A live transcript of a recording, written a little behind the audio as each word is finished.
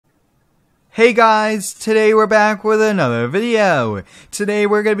Hey guys, today we're back with another video. Today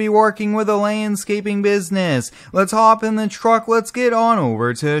we're going to be working with a landscaping business. Let's hop in the truck, let's get on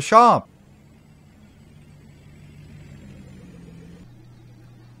over to the shop.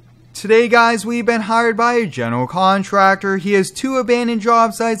 Today guys, we've been hired by a general contractor. He has 2 abandoned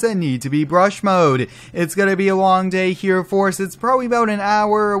job sites that need to be brush mowed. It's going to be a long day here for us. It's probably about an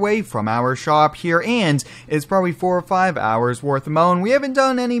hour away from our shop here, and it's probably 4 or 5 hours worth of mowing. We haven't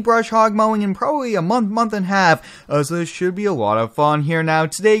done any brush hog mowing in probably a month and a half, so this should be a lot of fun here. Now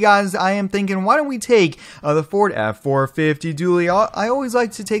today guys, I am thinking, why don't we take the Ford F450 dually. I always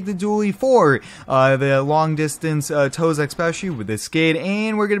like to take the dually for the long distance tows, especially with the skid,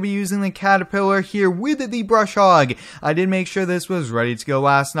 and we're going to be using the Caterpillar here with the brush hog. I did make sure this was ready to go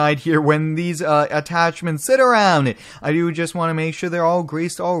last night here when these attachments sit around. I do just want to make sure they're all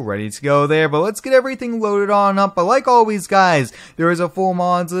greased, all ready to go there, but let's get everything loaded on up. But like always guys, there is a full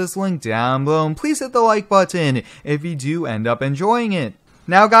mods list link down below, and please hit the like button if you do end up enjoying it.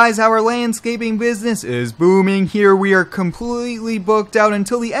 Now guys, our landscaping business is booming here. We are completely booked out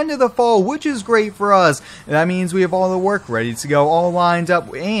until the end of the fall, which is great for us. That means we have all the work ready to go, all lined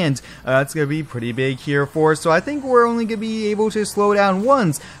up, and that's going to be pretty big here for us. So I think we're only going to be able to slow down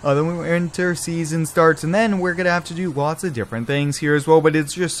once the winter season starts, and then we're going to have to do lots of different things here as well. But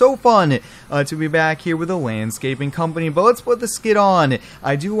it's just so fun to be back here with a landscaping company. But let's put the skid on.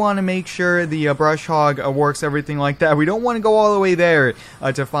 I do want to make sure the brush hog works, everything like that. We don't want to go all the way there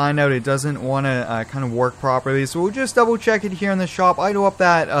to find out it doesn't want to kind of work properly. So we'll just double check it here in the shop, idle up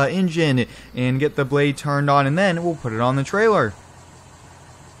that engine and get the blade turned on, and then we'll put it on the trailer.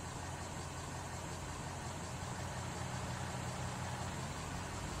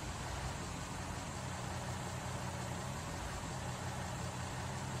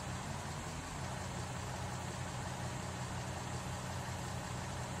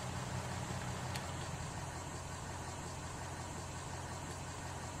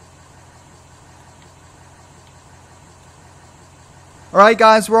 Alright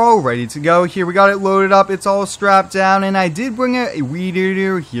guys, we're all ready to go here. We got it loaded up, it's all strapped down, and I did bring a weed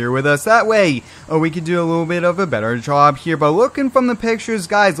eater here with us. That way, we could do a little bit of a better job here. But looking from the pictures,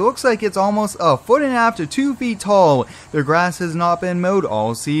 guys, it looks like it's almost 1.5 to 2 feet tall. The grass has not been mowed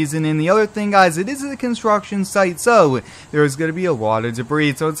all season. And the other thing, guys, it is a construction site, so there's going to be a lot of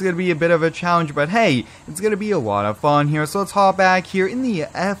debris. So it's going to be a bit of a challenge, but hey, it's going to be a lot of fun here. So let's hop back here in the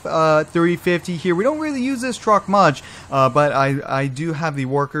F350 here. We don't really use this truck much, but I do have the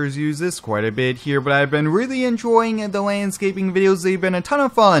workers use this quite a bit here. But I've been really enjoying the landscaping videos. They've been a ton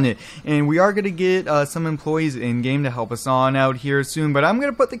of fun, and we are going to get some employees in game to help us on out here soon. But I'm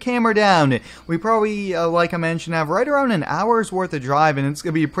going to put the camera down. We probably, like I mentioned, have right around an hour's worth of drive, and it's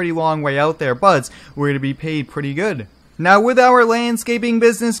going to be a pretty long way out there, but we're going to be paid pretty good. Now with our landscaping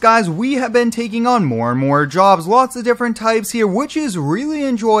business guys, we have been taking on more and more jobs, lots of different types here, which is really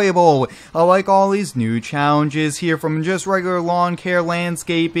enjoyable. I like all these new challenges here, from just regular lawn care,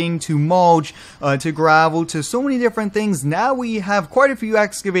 landscaping, to mulch, to gravel, to so many different things. Now we have quite a few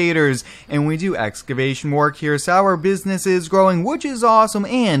excavators, and we do excavation work here, so our business is growing, which is awesome,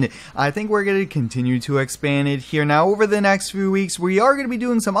 and I think we're going to continue to expand it here. Now over the next few weeks, we are going to be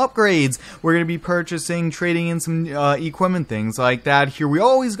doing some upgrades. We're going to be purchasing, trading in some equipment, things like that here. We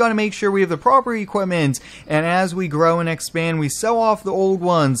always got to make sure we have the proper equipment, and as we grow and expand, we sell off the old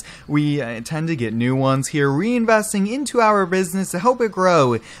ones. We tend to get new ones here, reinvesting into our business to help it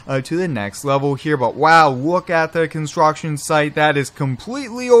grow to the next level here. But wow, look at the construction site. That is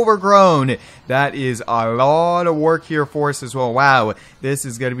completely overgrown. That is a lot of work here for us as well. Wow, this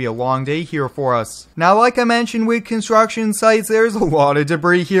is going to be a long day here for us. Now like I mentioned, with construction sites, there's a lot of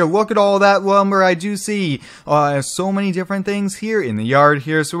debris here. Look at all that lumber. I do see so many different things here in the yard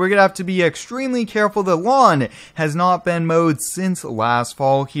here, so we're gonna have to be extremely careful. The lawn has not been mowed since last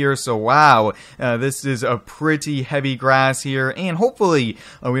fall here, so wow, this is a pretty heavy grass here, and hopefully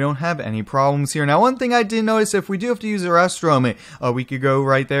we don't have any problems here. Now one thing I did notice, if we do have to use a restroom, we could go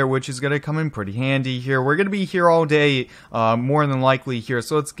right there, which is gonna come in pretty handy here. We're gonna be here all day, more than likely here,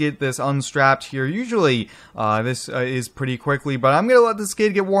 so let's get this unstrapped here. Usually this is pretty quickly, but I'm gonna let this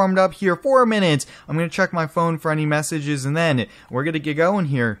skid get warmed up here for a minute. I'm gonna check my phone for any messages, and then we're gonna get going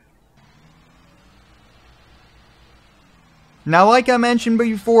here. Now, like I mentioned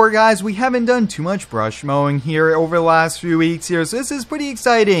before, guys, we haven't done too much brush mowing here over the last few weeks here, so this is pretty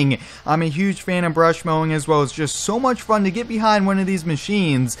exciting. I'm a huge fan of brush mowing as well. It's just so much fun to get behind one of these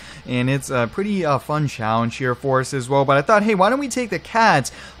machines, and it's a pretty fun challenge here for us as well. But I thought, hey, why don't we take the Cat?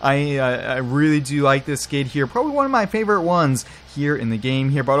 I really do like this skid here. Probably one of my favorite ones here in the game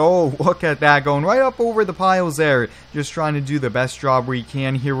here. But oh, look at that, going right up over the piles there, just trying to do the best job we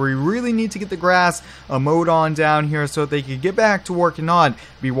can here. We really need to get the grass mowed on down here so that they can get back to work and not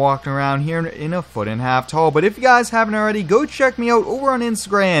be walking around here in a foot and a half tall. But if you guys haven't already, go check me out over on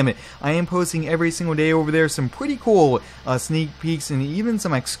Instagram. I am posting every single day over there some pretty cool sneak peeks and even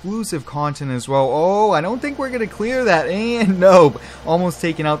some exclusive content as well. Oh, I don't think we're gonna clear that, and nope, almost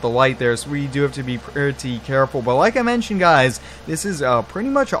taking out the light there, so we do have to be pretty careful. But like I mentioned, guys, this is pretty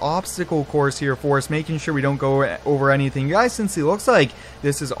much an obstacle course here for us, making sure we don't go over anything. You guys, since it looks like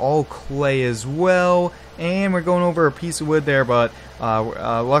this is all clay as well, and we're going over a piece of wood there, but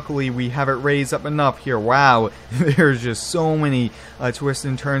luckily we have it raised up enough here. Wow, there's just so many twists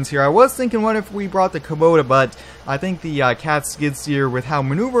and turns here. I was thinking, what if we brought the Kubota, but I think the cat skid steer, with how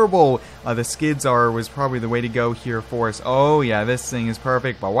maneuverable the skids are, was probably the way to go here for us. Oh yeah, this thing is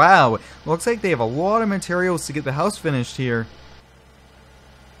perfect. But wow, looks like they have a lot of materials to get the house finished here.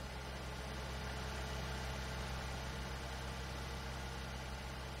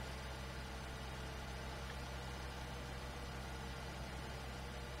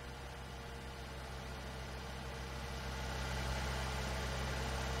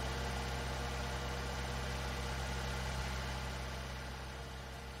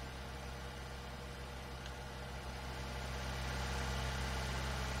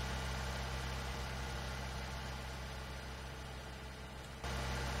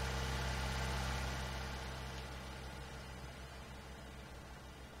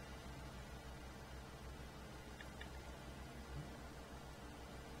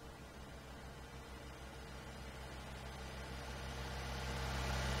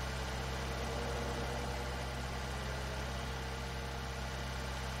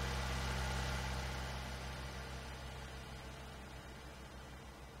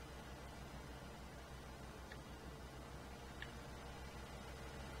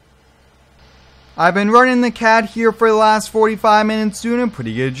 I've been running the cat here for the last 45 minutes, doing a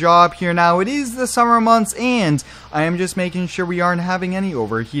pretty good job here. Now, it is the summer months, and I am just making sure we aren't having any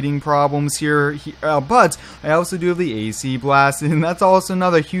overheating problems here. But I also do have the AC blasted, and that's also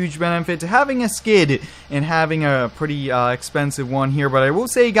another huge benefit to having a skid and having a pretty expensive one here. But I will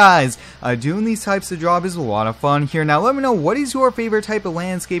say, guys, doing these types of jobs is a lot of fun here. Now, let me know, what is your favorite type of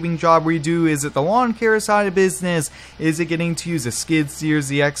landscaping job we do? Is it the lawn care side of business? Is it getting to use the skid steers,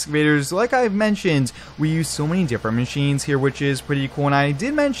 the excavators? Like I've mentioned, we use so many different machines here, which is pretty cool. And I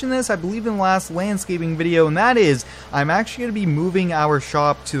did mention this, I believe, in the last landscaping video, and that is, I'm actually going to be moving our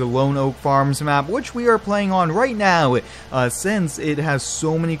shop to the Lone Oak Farms map, which we are playing on right now, since it has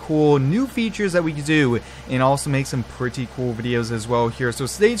so many cool new features that we can do, and also make some pretty cool videos as well here. So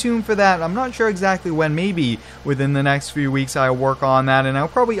stay tuned for that. I'm not sure exactly when, maybe within the next few weeks I'll work on that, and I'll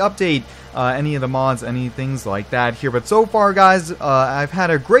probably update any of the mods, any things like that here. But so far, guys, I've had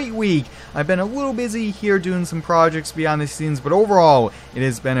a great week. I've been a little busy here doing some projects behind the scenes, but overall it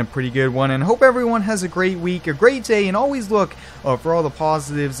has been a pretty good one, and hope everyone has a great week, a great day, and always look for all the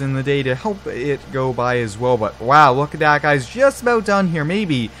positives in the day to help it go by as well. But wow, look at that, guys, just about done here.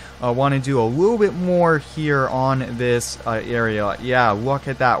 Maybe want to do a little bit more here on this area. Yeah, look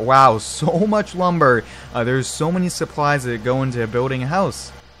at that. Wow, so much lumber. There's so many supplies that go into building a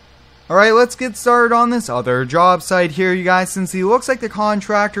house. Alright, let's get started on this other job site here, you guys, since he looks like the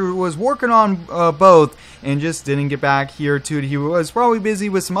contractor was working on both and just didn't get back here to it. He was probably busy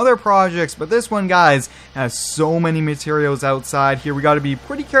with some other projects, but this one, guys, has so many materials outside here. We got to be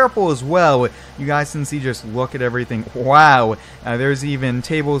pretty careful as well. You guys can see, just look at everything. Wow, there's even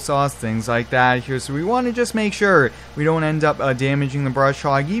table sauce, things like that here. So we want to just make sure we don't end up damaging the brush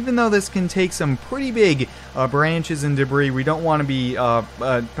hog, even though this can take some pretty big branches and debris. We don't want to be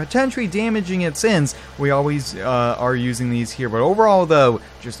potentially damaging it, since we always are using these here. But overall, though,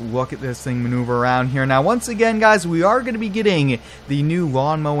 just look at this thing maneuver around here. Now, once again, guys, we are going to be getting the new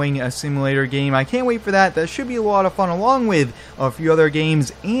lawn mowing simulator game. I can't wait for that. That should be a lot of fun, along with a few other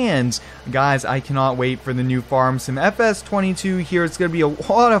games. And guys, I cannot wait for the new farm sim FS19 here. It's going to be a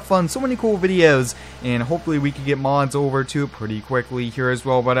lot of fun, so many cool videos, and hopefully we can get mods over to it pretty quickly here as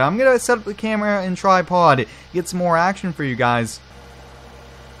well. But I'm going to set up the camera and tripod, get some more action for you guys.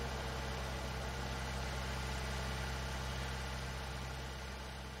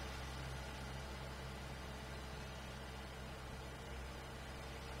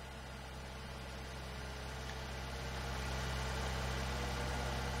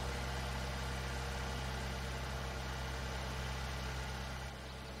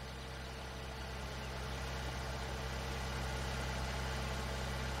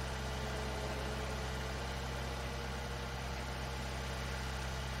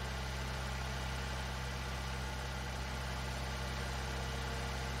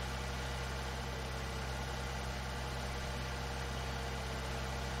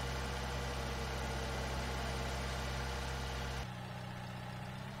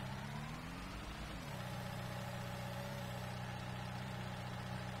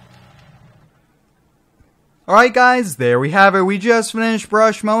 Alright guys, there we have it. We just finished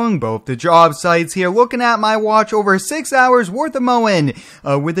brush mowing both the job sites here. Looking at my watch, over 6 hours worth of mowing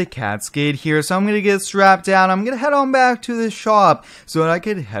with a cat skid here. So I'm going to get strapped down. I'm going to head on back to the shop so that I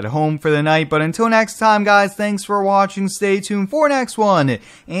could head home for the night. But until next time guys, thanks for watching. Stay tuned for next one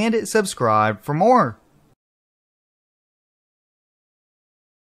and subscribe for more.